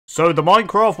So the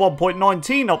Minecraft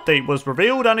 1.19 update was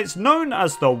revealed and it's known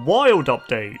as the Wild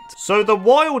update. So the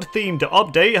Wild themed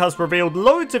update has revealed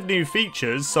loads of new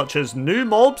features such as new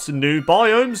mobs, new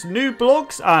biomes, new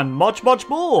blocks and much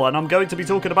more, and I'm going to be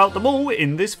talking about them all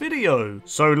in this video.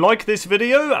 So like this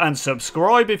video and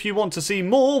subscribe if you want to see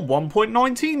more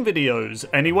 1.19 videos.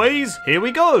 Anyways, here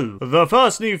we go. The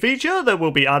first new feature that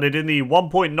will be added in the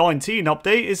 1.19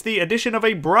 update is the addition of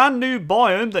a brand new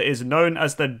biome that is known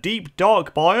as the Deep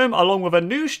Dark biome, along with a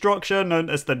new structure known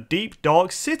as the Deep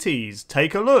Dark Cities.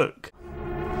 Take a look.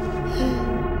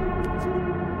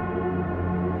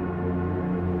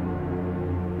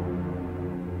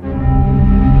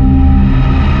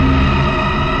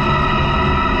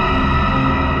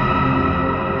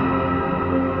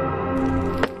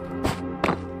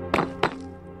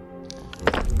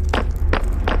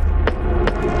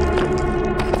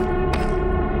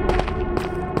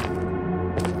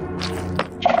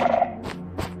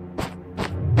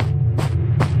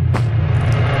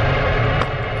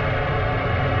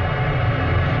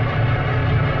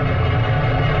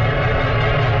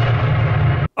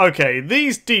 Okay,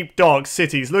 these deep dark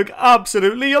cities look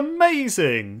absolutely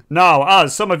amazing! Now,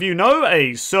 as some of you know,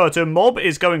 a certain mob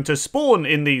is going to spawn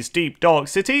in these deep dark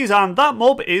cities, and that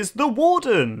mob is the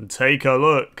Warden. Take a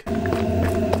look.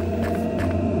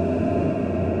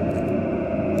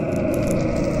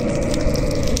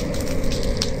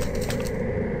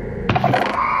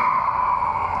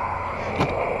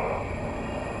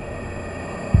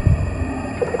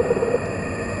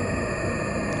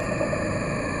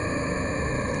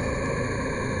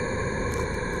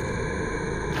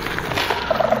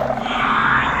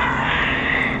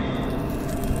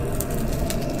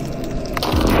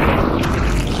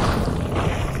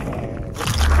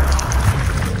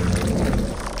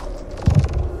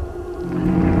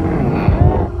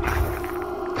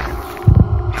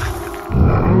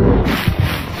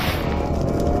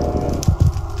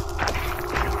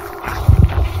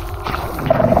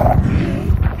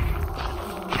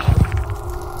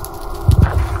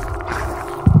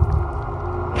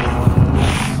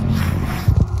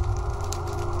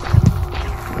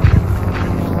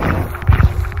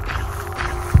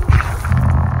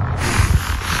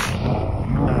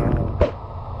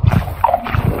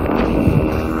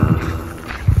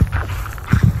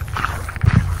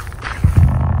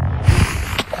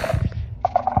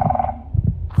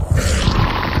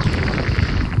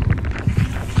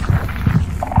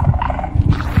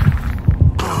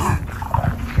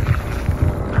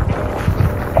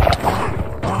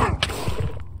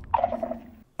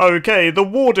 Okay, the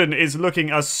Warden is looking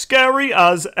as scary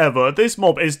as ever. This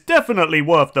mob is definitely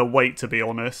worth the wait, to be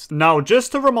honest. Now,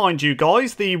 just to remind you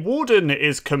guys, the Warden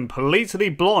is completely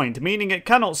blind, meaning it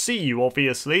cannot see you,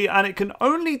 obviously, and it can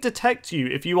only detect you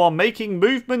if you are making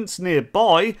movements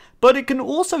nearby, but it can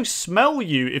also smell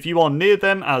you if you are near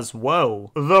them as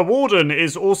well. The Warden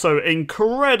is also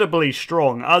incredibly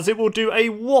strong, as it will do a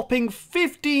whopping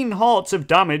 15 hearts of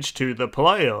damage to the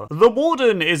player. The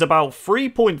Warden is about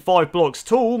 3.5 blocks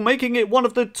tall, making it one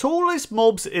of the tallest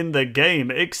mobs in the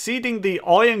game, exceeding the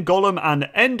Iron Golem and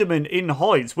Enderman in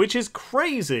height, which is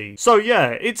crazy. So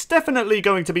yeah, it's definitely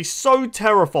going to be so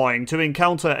terrifying to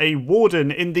encounter a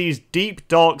Warden in these deep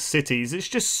dark cities. It's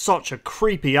just such a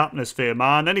creepy atmosphere,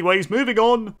 man. Anyways, moving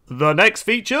on. The next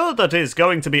feature that is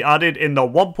going to be added in the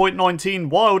 1.19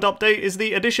 Wild update is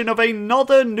the addition of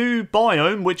another new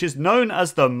biome, which is known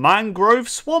as the Mangrove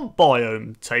Swamp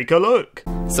biome. Take a look.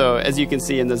 So as you can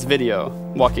see in this video,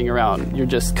 walking around, you're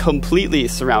just completely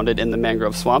surrounded in the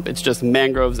mangrove swamp. It's just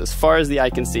mangroves as far as the eye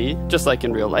can see, just like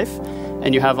in real life.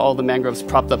 And you have all the mangroves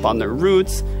propped up on their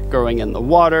roots, growing in the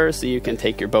water, so you can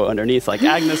take your boat underneath like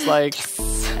Agnes likes.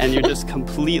 And you're just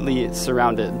completely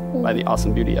surrounded by the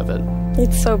awesome beauty of it.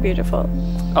 It's so beautiful.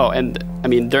 Oh, and I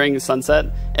mean, during sunset,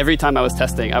 every time I was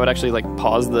testing, I would actually like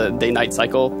pause the day-night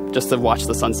cycle just to watch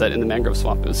the sunset in the mangrove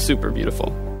swamp. It was super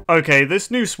beautiful. Okay, this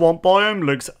new swamp biome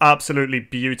looks absolutely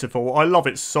beautiful. I love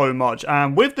it so much.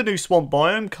 And with the new swamp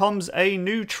biome comes a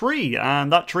new tree.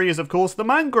 And that tree is, of course, the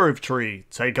mangrove tree.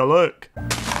 Take a look.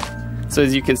 So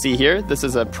as you can see here, this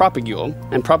is a propagule.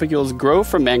 And propagules grow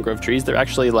from mangrove trees. They're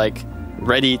actually like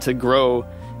ready to grow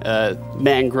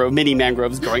mini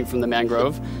mangroves growing from the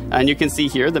mangrove. And you can see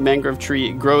here, the mangrove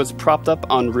tree grows propped up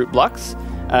on root blocks.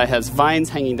 It has vines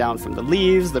hanging down from the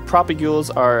leaves. The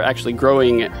propagules are actually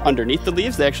growing underneath the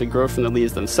leaves. They actually grow from the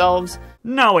leaves themselves.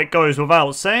 Now it goes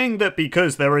without saying that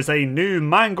because there is a new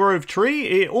mangrove tree,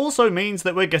 it also means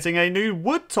that we're getting a new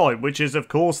wood type, which is of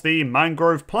course the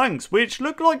mangrove planks, which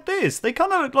look like this. They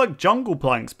kind of look like jungle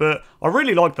planks, but I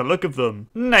really like the look of them.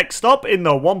 Next up, in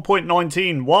the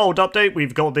 1.19 Wild Update,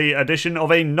 we've got the addition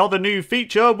of another new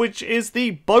feature, which is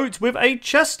the boat with a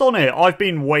chest on it. I've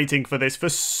been waiting for this for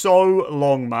so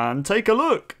long, man. Take a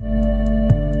look.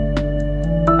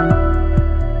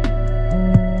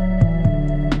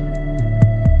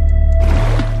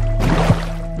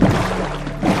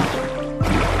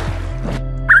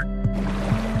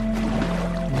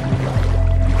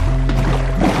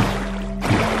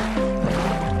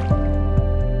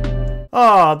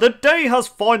 Ah, the day has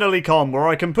finally come where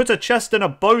I can put a chest in a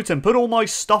boat and put all my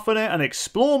stuff in it and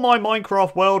explore my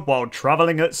Minecraft world while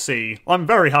travelling at sea. I'm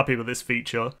very happy with this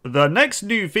feature. The next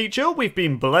new feature we've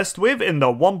been blessed with in the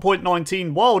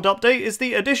 1.19 Wild Update is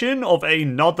the addition of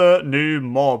another new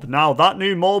mob. Now that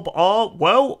new mob are,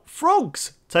 well,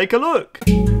 frogs. Take a look.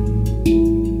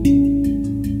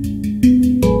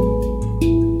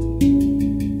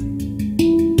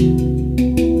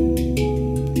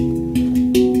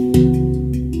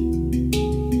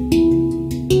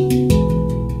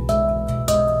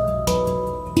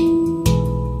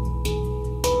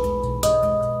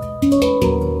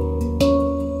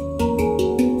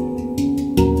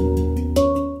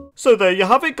 So there you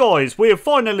have it, guys. We're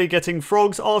finally getting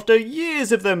frogs after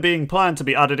years of them being planned to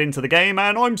be added into the game,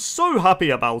 and I'm so happy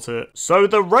about it. So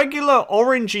the regular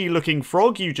orangey looking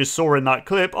frog you just saw in that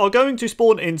clip are going to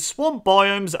spawn in swamp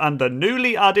biomes and the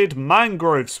newly added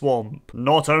mangrove swamp.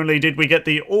 Not only did we get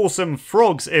the awesome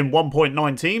frogs in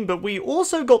 1.19, but we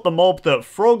also got the mob that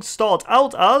frogs start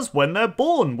out as when they're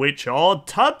born, which are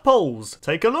tadpoles.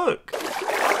 Take a look.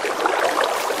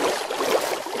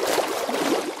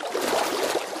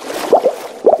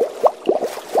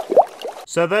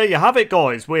 So there you have it,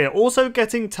 guys. We're also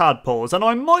getting tadpoles, and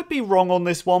I might be wrong on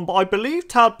this one, but I believe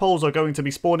tadpoles are going to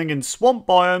be spawning in swamp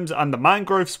biomes and the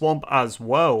mangrove swamp as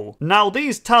well. Now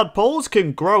these tadpoles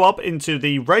can grow up into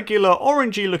the regular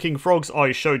orangey looking frogs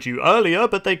I showed you earlier,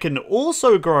 but they can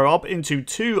also grow up into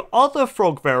two other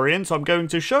frog variants I'm going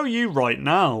to show you right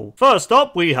now. First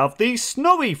up, we have the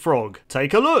snowy frog.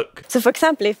 Take a look. So for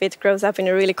example, if it grows up in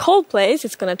a really cold place,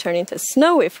 it's going to turn into a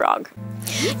snowy frog.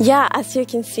 Yeah, as you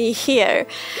can see here.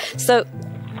 So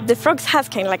the frogs have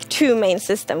kind of like two main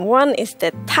systems. One is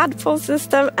the tadpole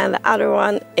system and the other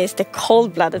one is the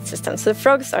cold-blooded system. So the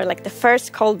frogs are like the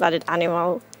first cold-blooded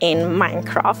animal in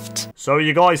Minecraft. So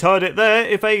you guys heard it there.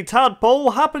 If a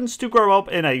tadpole happens to grow up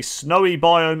in a snowy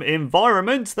biome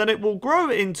environment, then it will grow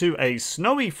into a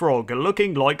snowy frog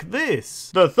looking like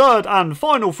this. The third and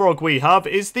final frog we have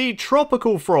is the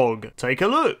tropical frog. Take a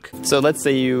look. So let's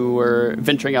say you were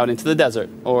venturing out into the desert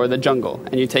or the jungle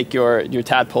and you take your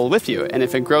tadpole with you, and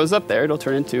if it grows up there, it'll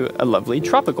turn into a lovely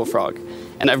tropical frog.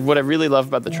 And what I really love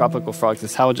about the tropical frogs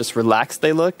is how just relaxed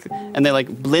they look, and they're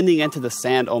like blending into the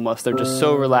sand almost. They're just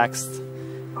so relaxed,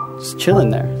 just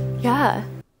chilling there. Yeah.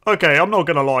 Okay, I'm not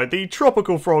gonna lie, the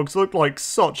tropical frogs look like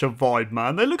such a vibe,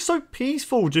 man. They look so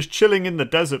peaceful just chilling in the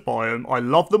desert biome. I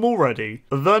love them already.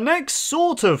 The next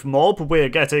sort of mob we're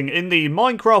getting in the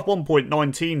Minecraft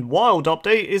 1.19 Wild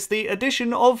Update is the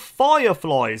addition of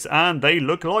fireflies, and they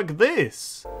look like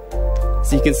this.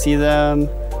 So you can see them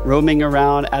roaming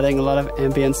around, adding a lot of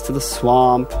ambience to the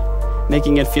swamp,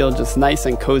 making it feel just nice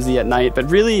and cozy at night. But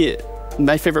really,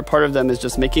 my favorite part of them is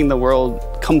just making the world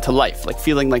come to life, like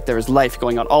feeling like there's life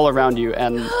going on all around you.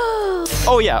 And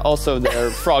oh yeah, also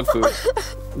they're frog food.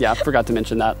 Yeah, forgot to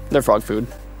mention that. They're frog food.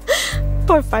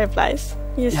 Poor fireflies.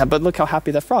 Yes. Yeah, but look how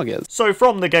happy the frog is. So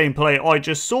from the gameplay I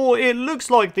just saw, it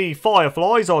looks like the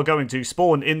fireflies are going to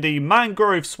spawn in the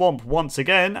mangrove swamp once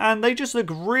again, and they just look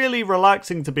really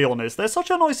relaxing, to be honest. They're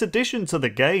such a nice addition to the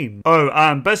game. Oh,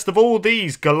 and best of all,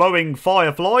 these glowing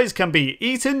fireflies can be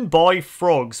eaten by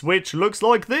frogs, which looks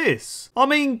like this. I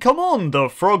mean, come on, the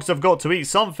frogs have got to eat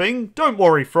something. Don't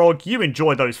worry, frog, you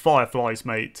enjoy those fireflies,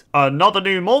 mate. Another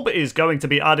new mob is going to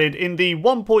be added in the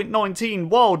 1.19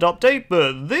 Wild Update,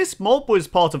 but this mob was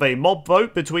part of a mob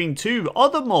vote between two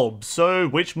other mobs, so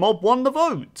which mob won the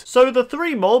vote? So the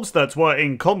three mobs that were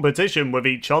in competition with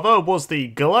each other was the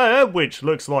glare, which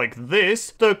looks like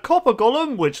this, the copper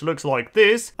golem, which looks like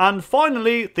this, and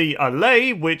finally the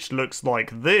allay, which looks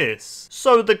like this.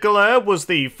 So the glare was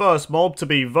the first mob to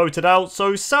be voted out,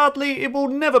 so sadly it will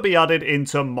never be added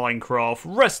into Minecraft.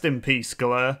 Rest in peace,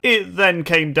 glare. It then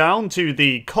came down to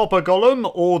the copper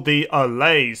golem or the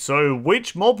allay, so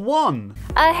which mob won?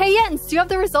 Hey Jens, do you have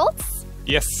the results?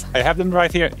 Yes, I have them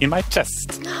right here in my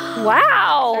chest.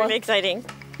 Wow! Really exciting.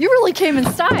 You really came in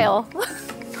style.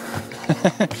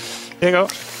 Here you go.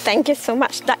 Thank you so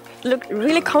much. That looked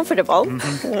really comfortable.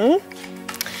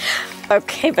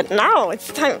 Okay, but now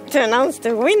it's time to announce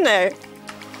the winner.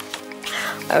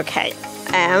 Okay,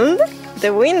 and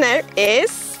the winner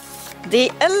is the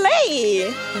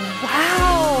LA.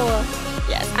 Wow.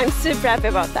 Yes, I'm super happy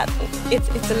about that.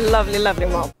 It's a lovely, lovely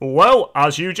mob. Well,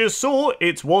 as you just saw,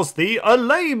 it was the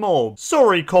LA mob.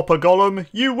 Sorry, Copper Golem,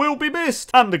 you will be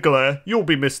missed. And the Glare, you'll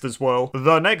be missed as well.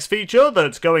 The next feature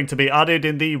that's going to be added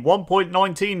in the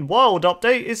 1.19 Wild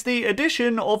update is the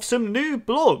addition of some new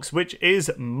blocks, which is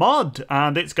mud,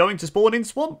 and it's going to spawn in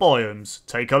swamp biomes.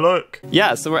 Take a look.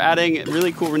 Yeah, so we're adding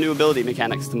really cool renewability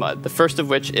mechanics to mud. The first of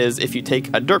which is if you take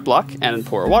a dirt block and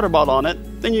pour a water bottle on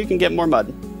it, then you can get more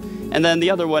mud. And then the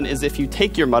other one is if you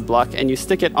take your mud block and you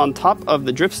stick it on top of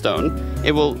the dripstone,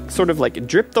 it will sort of like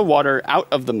drip the water out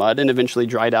of the mud and eventually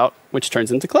dry it out, which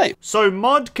turns into clay. So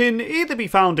mud can either be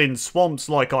found in swamps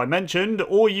like I mentioned,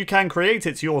 or you can create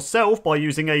it yourself by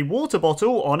using a water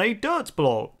bottle on a dirt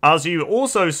block. As you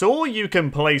also saw, you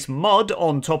can place mud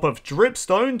on top of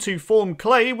dripstone to form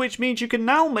clay, which means you can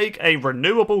now make a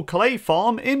renewable clay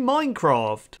farm in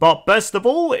Minecraft. But best of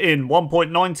all, in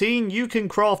 1.19 you can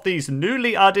craft these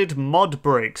newly added mud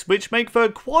bricks, which make for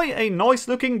quite a nice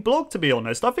looking block, to be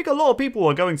honest. I think a lot of people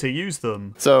are going to use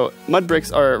them. So mud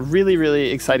bricks are really,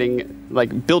 really exciting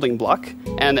like building block,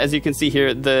 and as you can see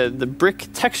here, the brick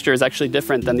texture is actually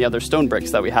different than the other stone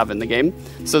bricks that we have in the game.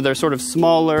 So they're sort of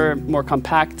smaller, more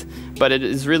compact, but it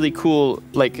is really cool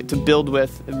like to build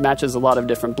with. It matches a lot of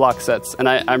different block sets, and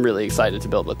I'm really excited to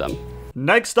build with them.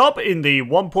 Next up, in the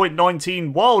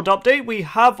 1.19 Wild update, we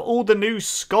have all the new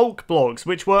skulk blocks,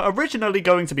 which were originally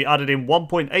going to be added in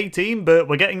 1.18, but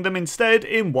we're getting them instead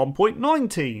in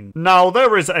 1.19. Now,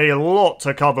 there is a lot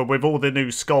to cover with all the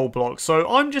new skull blocks, so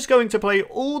I'm just going to play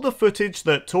all the footage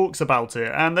that talks about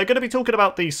it, and they're going to be talking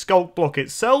about the skulk block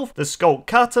itself, the skulk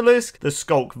catalyst, the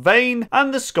skulk vein,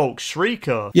 and the skulk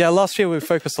shrieker. Yeah, last year we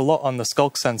focused a lot on the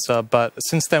skulk sensor, but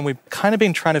since then we've kind of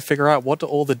been trying to figure out what do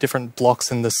all the different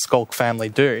blocks in the skulk family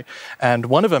do. And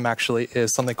one of them actually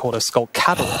is something called a skulk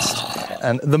catalyst.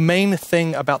 And the main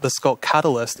thing about the skulk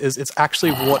catalyst is it's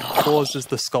actually what causes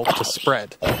the skulk to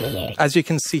spread. As you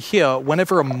can see here,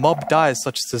 whenever a mob dies,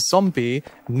 such as a zombie,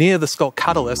 near the skulk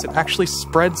catalyst, it actually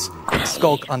spreads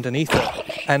skulk underneath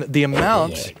it. And the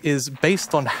amount is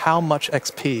based on how much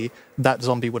XP that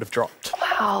zombie would have dropped.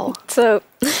 Wow. So,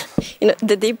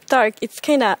 the deep dark, it's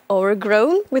kind of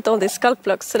overgrown with all these skulk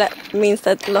blocks, so that means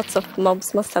that lots of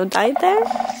mobs must have died there?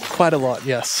 Quite a lot,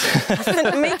 yes.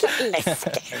 Make it less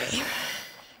scary.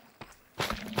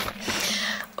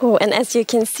 Oh, and as you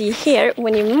can see here,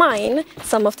 when you mine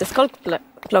some of the skulk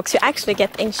blocks, you actually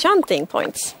get enchanting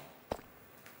points.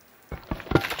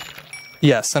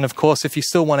 Yes, and of course, if you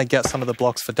still want to get some of the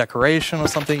blocks for decoration or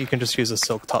something, you can just use a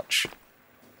silk touch.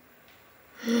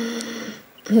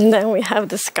 And then we have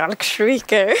the skulk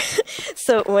shrieker.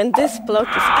 So when this block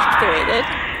is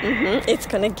activated, it's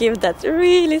gonna give that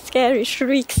really scary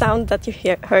shriek sound that you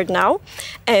heard now.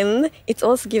 And it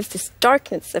also gives this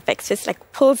darkness effect, so it's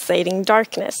like pulsating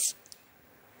darkness.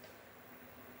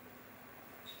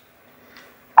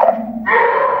 You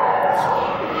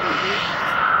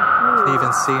can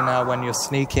even see now when you're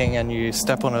sneaking and you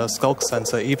step on a skulk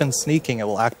sensor, even sneaking it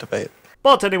will activate.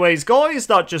 But anyways guys,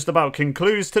 that just about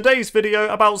concludes today's video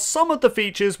about some of the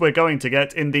features we're going to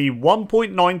get in the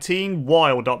 1.19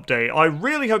 Wild update. I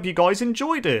really hope you guys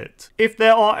enjoyed it. If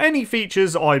there are any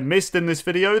features I missed in this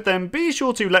video, then be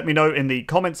sure to let me know in the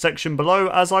comment section below,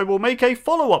 as I will make a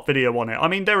follow-up video on it. I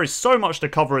mean, there is so much to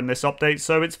cover in this update,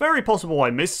 so it's very possible I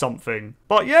missed something.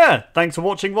 But yeah, thanks for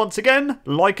watching once again.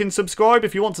 Like and subscribe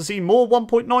if you want to see more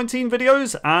 1.19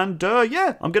 videos, and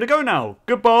yeah, I'm gonna go now.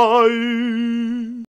 Goodbye!